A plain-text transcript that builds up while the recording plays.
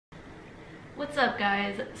What's up,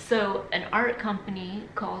 guys? So an art company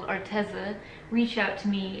called Arteza reached out to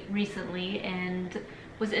me recently and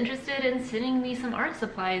was interested in sending me some art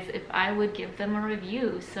supplies if I would give them a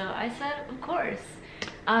review. So I said, of course.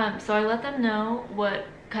 So I let them know what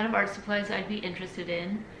kind of art supplies I'd be interested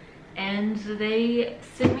in, and they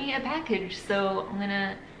sent me a package. So I'm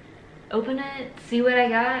gonna open it, see what I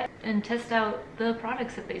got, and test out the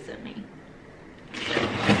products that they sent me.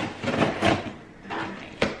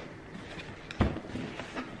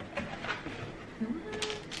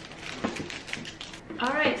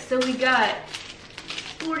 Alright, so we got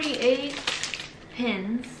 48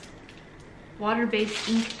 pens, water-based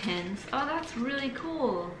ink pens. Oh, that's really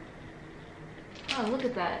cool. Oh, look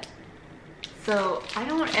at that. So I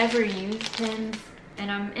don't ever use pens,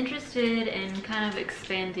 and I'm interested in kind of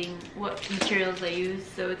expanding what materials I use,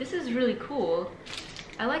 so this is really cool.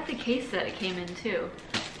 I like the case that it came in too.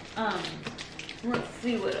 Let's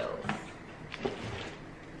see what else.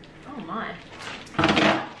 Oh my.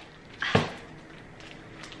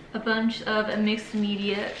 A bunch of mixed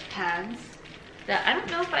media pads that I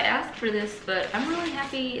don't know if I asked for this, but I'm really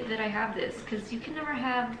happy that I have this because you can never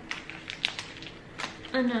have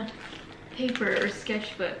enough paper or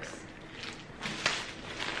sketchbooks.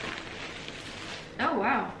 Oh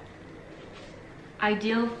wow.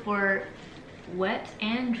 Ideal for wet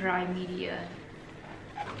and dry media.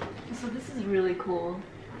 So this is really cool.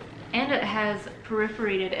 And it has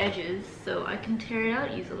perforated edges, so I can tear it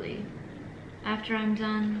out easily after I'm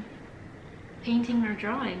done painting or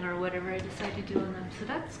drawing or whatever I decide to do on them. So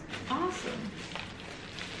that's awesome.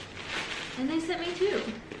 And they sent me two.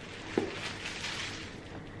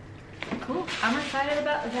 Cool, I'm excited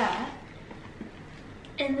about that.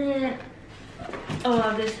 And then,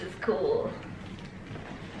 oh, this is cool.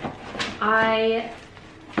 I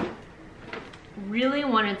really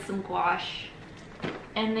wanted some gouache,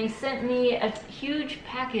 and they sent me a huge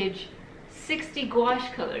package, 60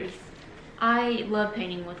 gouache colors. I love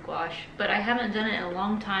painting with gouache, but I haven't done it in a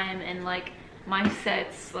long time, and like my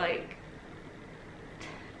set's like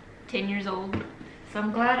 10 years old. So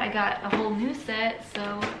I'm glad I got a whole new set,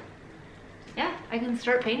 so yeah, I can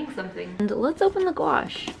start painting something. And let's open the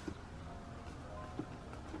gouache.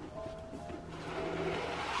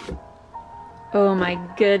 Oh my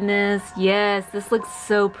goodness, yes, this looks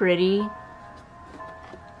so pretty.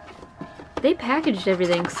 They packaged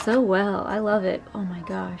everything so well. I love it. Oh my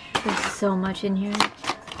gosh, there's so much in here.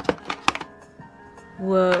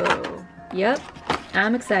 Whoa. Yep,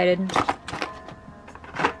 I'm excited.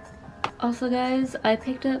 Also guys, I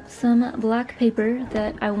picked up some black paper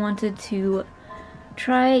that I wanted to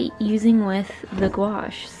try using with the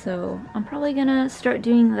gouache, so I'm probably gonna start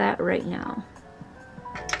doing that right now.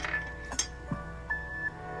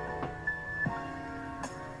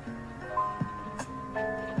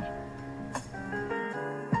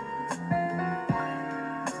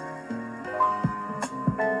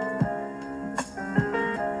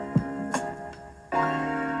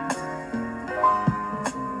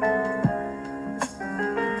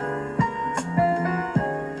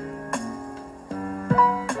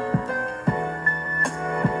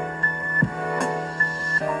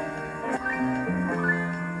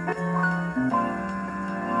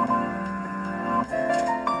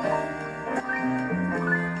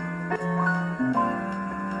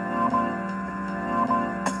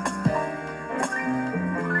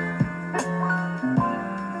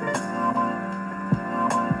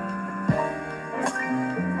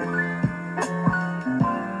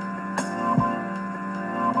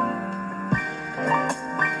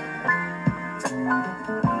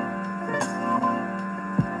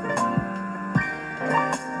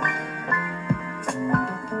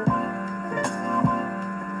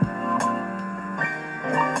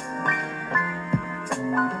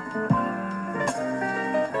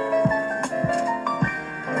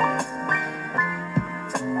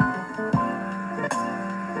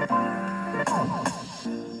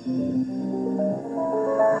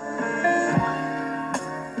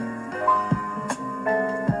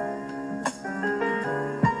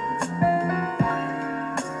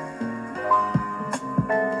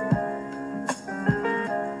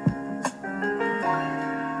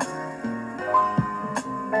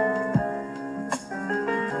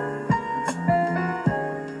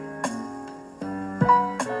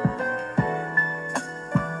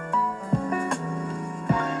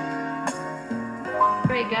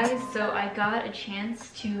 Alright guys, so I got a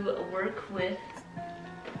chance to work with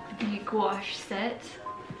the gouache set,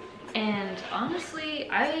 and honestly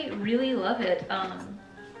I really love it.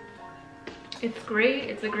 It's great,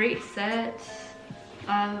 it's a great set.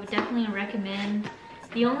 I would definitely recommend.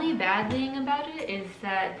 The only bad thing about it is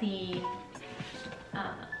that the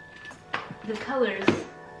the colors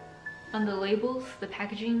on the labels, the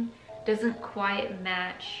packaging, doesn't quite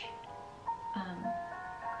match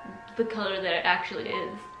the color that it actually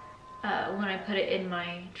is when I put it in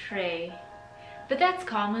my tray. But that's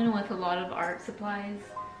common with a lot of art supplies.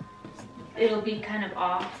 It'll be kind of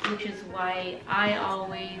off, which is why I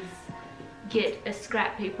always get a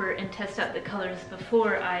scrap paper and test out the colors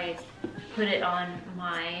before I put it on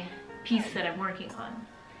my piece that I'm working on.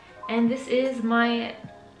 And this is my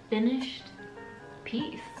finished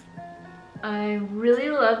piece. I really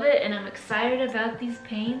love it and I'm excited about these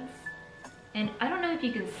paints. And I don't know if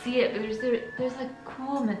you can see it, but there's like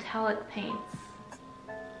cool metallic paints.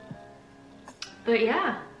 But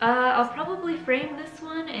yeah, I'll probably frame this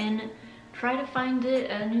one and try to find it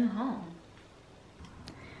a new home.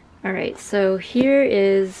 Alright, so here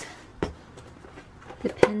is the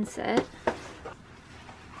pin set.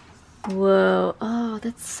 Whoa, oh,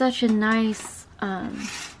 that's such a nice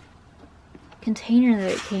container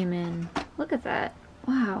that it came in. Look at that.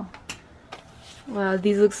 Wow. Wow,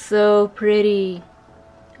 these look so pretty.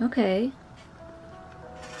 Okay.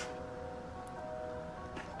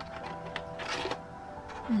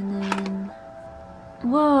 And then,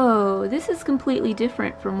 whoa, this is completely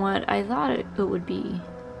different from what I thought it would be.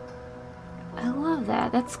 I love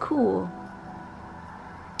that. That's cool.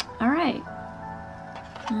 Alright.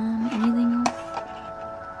 Anything else?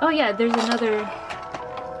 Oh yeah, there's another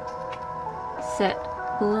set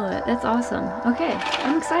below it. That's awesome. Okay,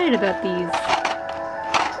 I'm excited about these.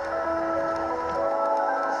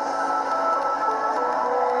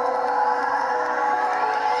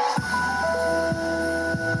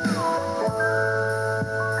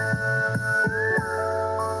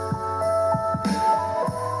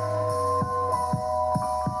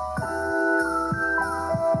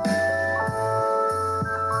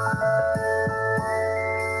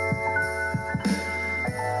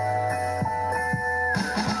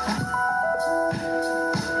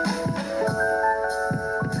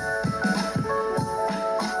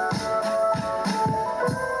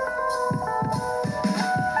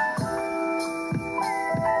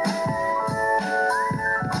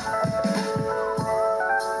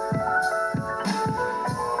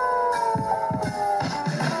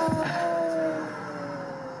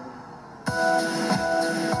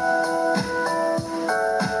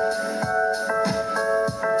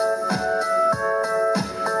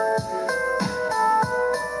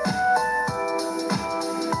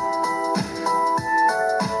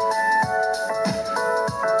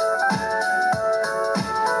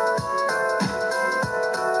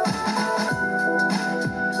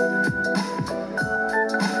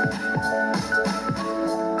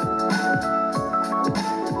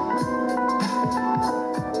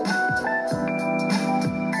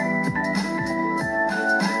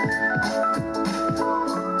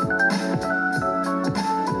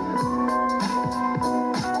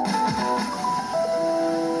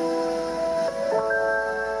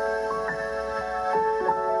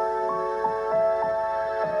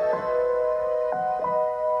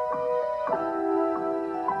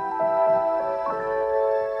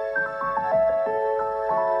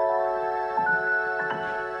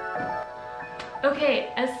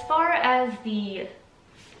 Okay, as far as the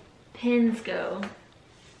pins go,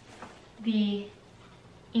 the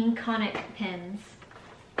Inkonic pins,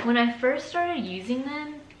 when I first started using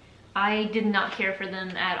them, I did not care for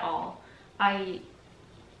them at all. I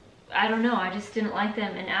don't know, I just didn't like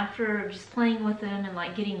them, and after just playing with them and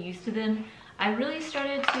like getting used to them, I really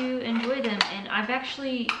started to enjoy them. And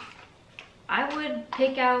I would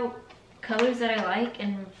pick out colors that I like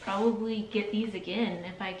and probably get these again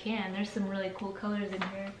if I can. There's some really cool colors in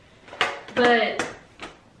here, but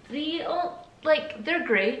they're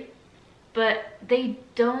great, but they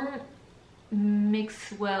don't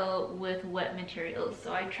mix well with wet materials.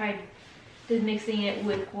 So I tried mixing it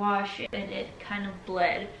with gouache and it kind of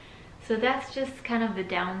bled. So that's just kind of the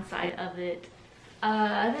downside of it.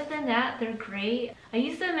 Other than that, they're great. I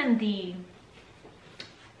use them in the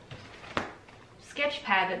sketch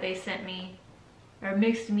pad that they sent me, or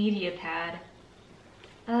mixed media pad.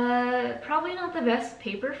 Probably not the best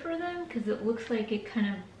paper for them because it looks like it kind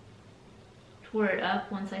of tore it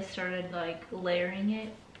up once I started like layering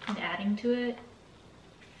it and adding to it.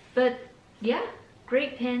 But yeah,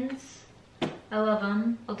 great pins. I love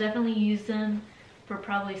them. I'll definitely use them for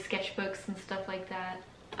probably sketchbooks and stuff like that.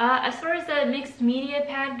 As far as the mixed media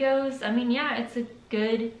pad goes, I mean, yeah, it's a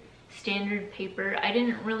good standard paper. I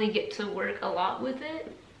didn't really get to work a lot with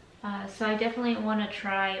it, so I definitely want to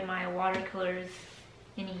try my watercolors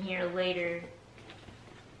in here later.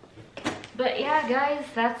 But yeah, guys,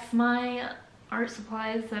 that's my art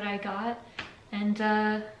supplies that I got. And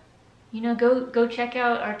you know, go check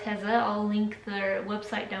out Arteza. I'll link their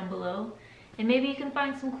website down below. And maybe you can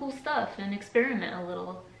find some cool stuff and experiment a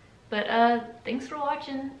little. But thanks for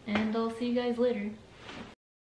watching, and I'll see you guys later.